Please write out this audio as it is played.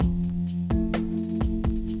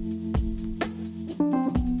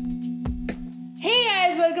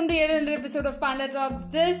welcome to yet another episode of Panda Talks.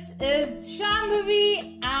 This is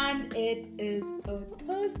Shambhavi and it is a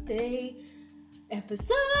Thursday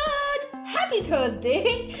episode. Happy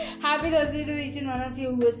Thursday! Happy Thursday to each and one of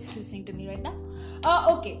you who is listening to me right now.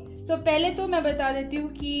 Okay, so पहले तो मैं बता देती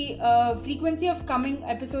हूँ कि frequency of coming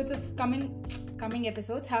episodes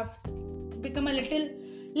have become a little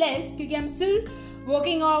less क्योंकि I'm still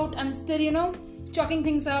working out, I'm still chalking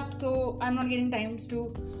things up, so I'm not getting times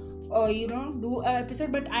to do an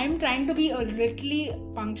episode, but I'm trying to be a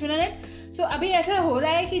little punctual in it. So अभी ऐसा हो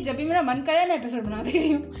रहा है कि जब भी मेरा मन करे मैं एपिसोड बना दे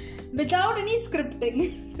रही हूँ without any scripting.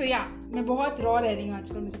 So yeah, मैं बहुत raw रह रही हूँ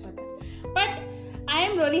आजकल, मुझे पता है. But I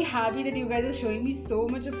am really happy that you guys are showing me so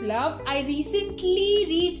much of love. I recently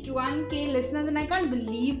reached 1K listeners and I can't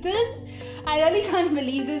believe this. I really can't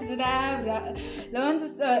believe this that I have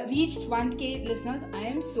reached 1K listeners. I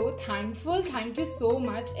am so thankful. Thank you so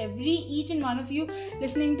much. Each and one of you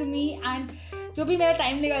listening to me and जो भी मेरा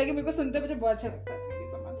time निकाल के मेरे को सुनते मुझे बहुत अच्छा लगता है. Thank you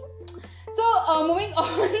so much. So moving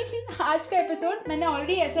on, आज का एपिसोड मैंने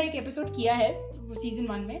ऑलरेडी ऐसा एक एपिसोड किया है season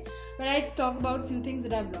 1 में, where I talk about few things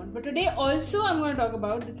that I've learned. But today also I'm going to talk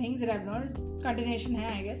about the things that I've learned. Continuation है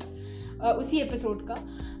I guess उसी एपिसोड का.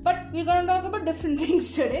 But we're going to talk about different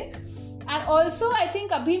things today. And also I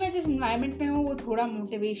think अभी मैं जिस environment में हूँ वो थोड़ा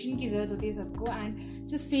motivation की ज़रूरत होती है सबको, and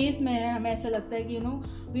जिस phase में है हमें ऐसा लगता है कि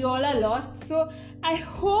we all are lost. So I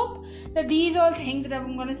hope that these all things that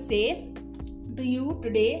I'm going to say to you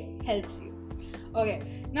today helps you. Okay,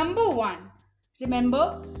 number 1,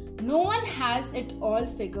 remember, no one has it all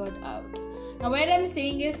figured out. Now what I'm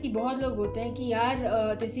saying is कि बहुत लोग होते हैं कि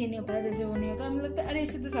यार तैसे नहीं हो पा रहा, तैसे वो नहीं होता, हमें लगता है अरे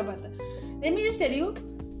इससे तो सब आता है. Let me just tell you,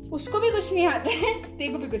 उसको भी कुछ नहीं आता है,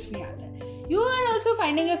 तेरे को भी कुछ नहीं आता है. You are also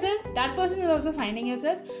finding yourself, that person is also finding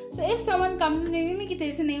yourself. So if someone comes and says कि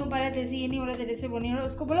तेरे से नहीं हो पा रहा, तेरे से ये नहीं हो रहा, तेरे से वो नहीं हो रहा,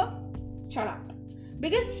 उसको बोलो shut up.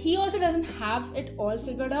 Because he also doesn't have it all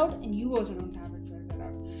figured out and you also don't have it figured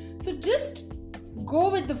out. So just go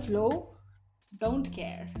with the flow, don't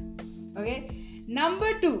care. Okay,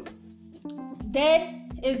 number 2, there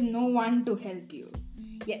is no one to help you.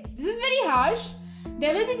 Yes, this is very harsh.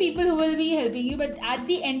 There will be people who will be helping you, but at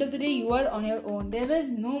the end of the day you are on your own. There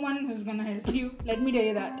is no one who's gonna help you, let me tell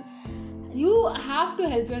you that. You have to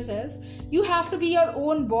help yourself. You have to be your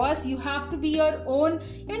own boss. You have to be your own.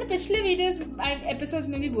 मैंने पिछले episodes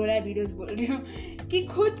में भी बोला है, videos बोल रही हूँ कि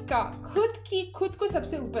खुद को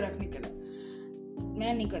सबसे ऊपर रखने के लिए.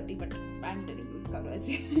 मैं नहीं करती, but I'm telling you करो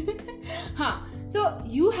ऐसे. हाँ, so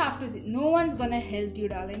you have to see, no one's gonna help you,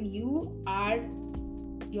 darling. You're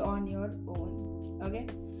on your own. Okay.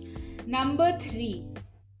 Number 3,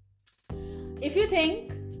 if you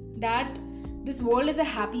think that this world is a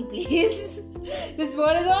happy place, this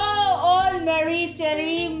world is all merry,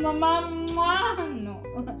 cherry, mama, no.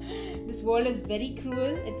 This world is very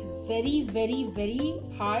cruel. It's very, very, very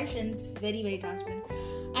harsh, and it's very, very transparent.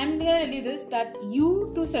 I'm gonna tell you this, that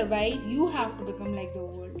you, to survive, you have to become like the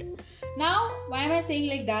world. Now, why am I saying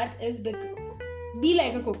like that is be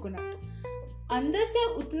like a coconut. अंदर से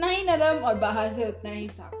उतना ही नरम और बाहर से उतना ही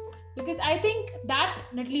साफ. Because I think that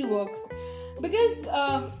literally works. Because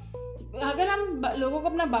अगर हम लोगों को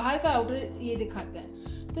अपना बाहर का आउटर ये दिखाते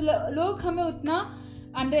हैं तो लोग हमें उतना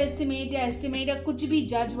अंडर एस्टिमेट या एस्टिमेट या कुछ भी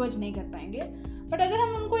जज वज नहीं कर पाएंगे. बट अगर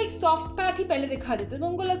हम उनको एक सॉफ्ट पार्ट ही पहले दिखा देते तो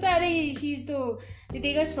उनको लगता है अरे शीज तो they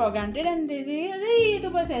take us for granted and they say अरे ये तो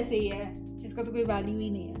बस ऐसे ही है, इसका तो कोई वैल्यू ही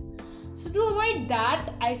नहीं है. So to avoid that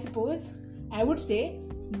I suppose I would say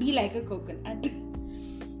be like a coconut.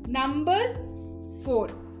 Number 4,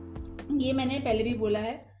 ये मैंने पहले भी बोला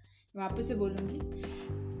है, वापस से बोलूंगी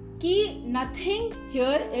कि nothing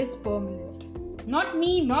here is permanent. Not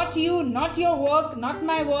me, not you, not your work, not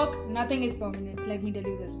my work. Nothing is permanent. Let me tell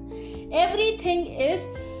you this. Everything is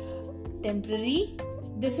temporary.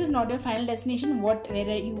 This is not your final destination,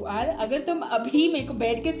 wherever you are. अगर तुम अभी मेरे को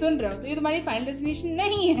बैठ के सुन रहे हो तो ये तुम्हारी फाइनल डेस्टिनेशन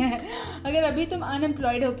नहीं है. अगर अभी तुम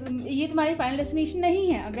अनएम्प्लॉयड हो तो ये तुम्हारी फाइनल डेस्टिनेशन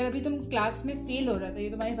नहीं है. अगर अभी तुम क्लास में फेल हो रहा हो तो ये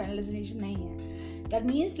तुम्हारी फाइनल डेस्टिनेशन नहीं है. That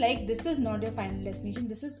means like this is not your final destination.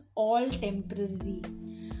 This is all temporary.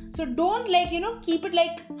 So don't keep it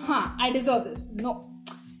like I deserve this. No.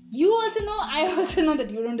 You also know, I also know that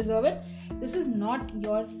you don't deserve it. This is not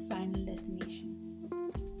your final destination.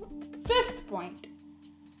 5th point.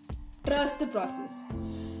 Trust the process.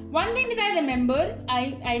 One thing that I remember,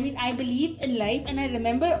 I believe in life and I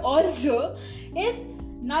remember also is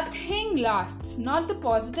nothing lasts. Not the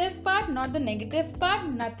positive part, not the negative part,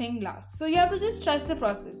 nothing lasts. So you have to just trust the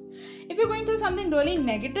process. If you're going through something really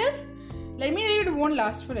negative, let me tell you it won't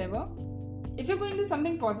last forever. If you're going through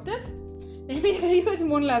something positive, let me tell you it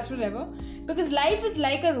won't last forever. Because life is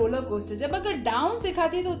like a roller coaster. जब अगर downs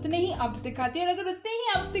दिखाती है तो उतने ही ups दिखाती है और अगर उतने ही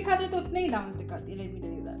ups दिखाती है तो उतने ही downs दिखाती है. Let me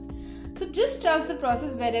tell you that. So just trust the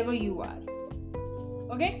process wherever you are.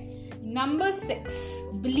 Okay? Number 6,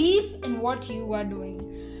 believe in what you are doing.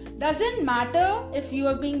 Doesn't matter if you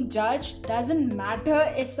are being judged, doesn't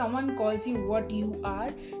matter if someone calls you what you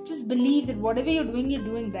are, just believe that whatever you're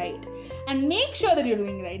doing right. And make sure that you're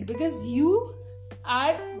doing right, because you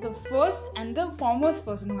are the first and the foremost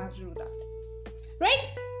person who has to do that. Right?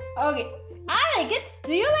 Okay. I like it.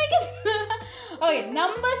 Do you like it? Okay,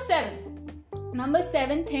 number 7. Number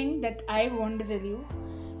 7 thing that I want to tell you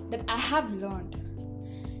that I have learned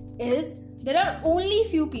is there are only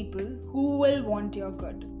few people who will want your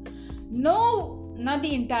good. No, not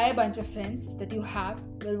the entire bunch of friends that you have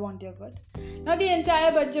will want your good. Not the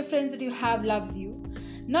entire bunch of friends that you have loves you.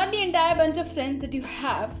 Not the entire bunch of friends that you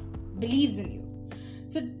have believes in you.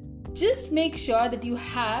 So just make sure that you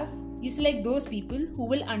select those people who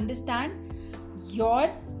will understand your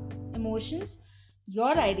emotions,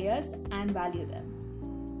 your ideas, and value them.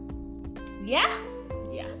 Yeah.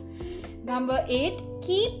 Number 8,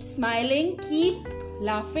 keep smiling, keep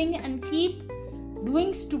laughing, and keep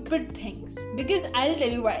doing stupid things. Because I'll tell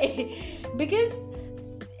you why. Because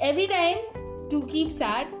every time to keep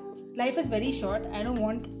sad, life is very short. I don't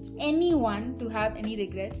want anyone to have any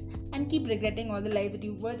regrets and keep regretting all the life that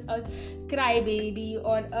you were a crybaby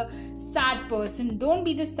or a sad person. Don't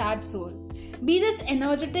be this sad soul. Be this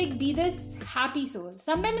energetic, be this happy soul.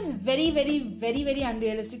 Sometimes it's very, very, very, very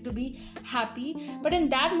unrealistic to be happy, but in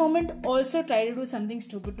that moment also try to do something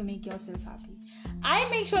stupid to make yourself happy. I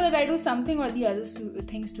make sure that I do something or the other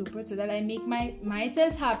thing stupid so that I make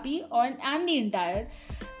myself happy and the entire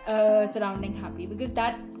surrounding happy, because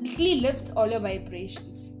that literally lifts all your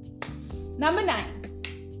vibrations. Number 9,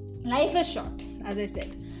 life is short, as I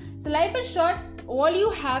said. So life is short. All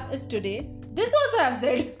you have is today. This also I've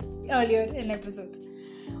said earlier in episodes.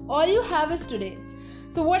 All you have is today.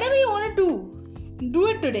 So whatever you want to do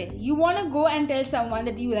it today. You want to go and tell someone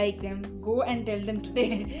that you like them, go and tell them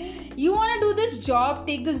today. You want to do this job,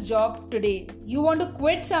 take this job today. You want to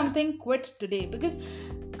quit something, quit today. Because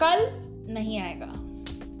कल नहीं आएगा,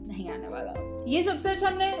 नहीं आने वाला. ये सबसे अच्छा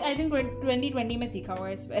हमने I think 2020 में सीखा हुआ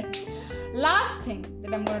है इस पर. Last thing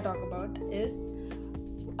that I'm going to talk about is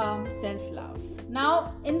self-love.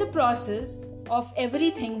 Now, in the process of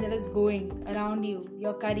everything that is going around you,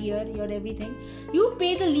 your career, your everything, you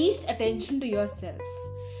pay the least attention to yourself.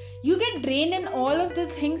 You get drained in all of the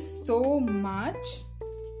things so much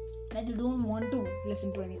that you don't want to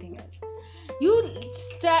listen to anything else. You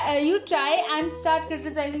try and start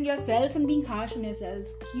criticizing yourself and being harsh on yourself.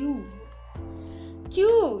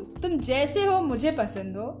 क्यों? तुम जैसे हो मुझे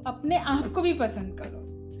पसंद हो, अपने आप को भी पसंद करो.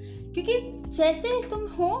 क्योंकि जैसे तुम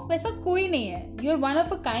हो वैसा कोई नहीं है. You're one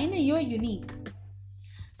of a kind and you're unique.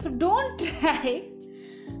 So don't try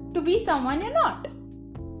to be someone you're not.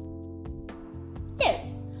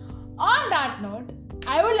 Yes. On that note,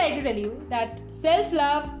 I would like to tell you that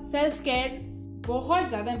self-love, self-care बहुत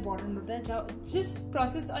ज़्यादा important होता है. जिस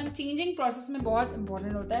process और changing process में बहुत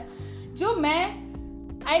important होता है. जो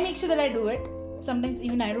I make sure that I do it. Sometimes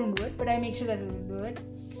even I don't do it, but I make sure that I will do it.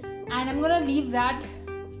 And I'm gonna leave that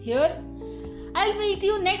here. I'll meet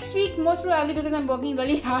you next week, most probably, because I'm working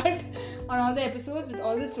really hard on all the episodes with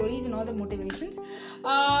all the stories and all the motivations.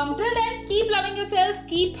 Till then, keep loving yourself,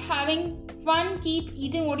 keep having fun, keep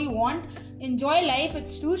eating what you want, enjoy life,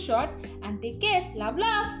 it's too short, and take care. Love.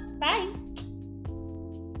 Bye.